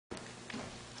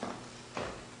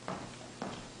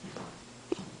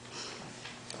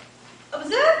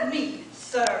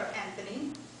Sir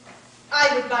Anthony,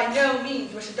 I would by no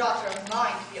means wish a daughter of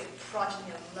mine to be a progeny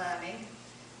of learning.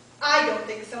 I don't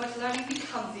think so much learning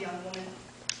becomes a young woman.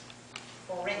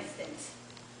 For instance,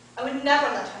 I would never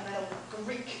let her know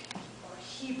Greek, or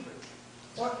Hebrew,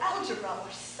 or algebra,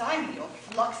 or simony, or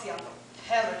fluxion, or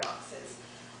paradoxes,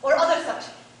 or other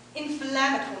such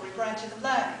inflammatory branches of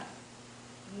learning.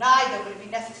 Neither would it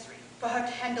be necessary for her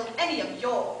to handle any of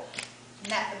your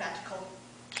mathematical,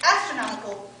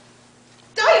 astronomical,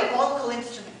 diabolical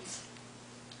instruments.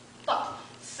 But,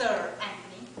 Sir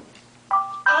Anthony,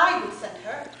 I would send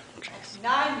her, at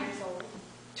 9 years old,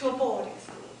 to a boarding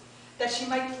school, that she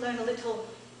might learn a little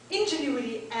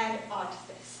ingenuity and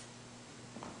artifice.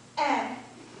 And,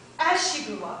 as she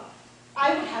grew up,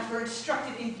 I would have her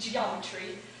instructed in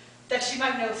geometry, that she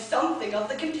might know something of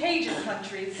the contagious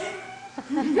countries.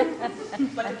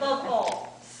 But above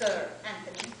all, Sir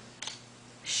Anthony,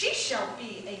 she shall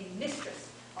be a mistress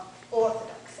of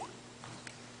orthodoxy,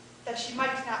 that she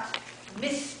might not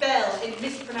misspell and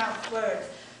mispronounce words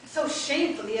so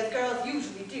shamefully as girls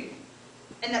usually do,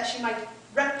 and that she might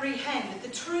reprehend the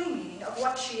true meaning of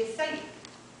what she is saying.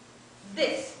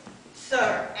 This,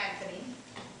 Sir Anthony,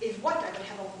 is what I would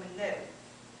have a woman know,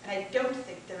 and I don't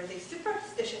think there is a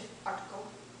superstitious article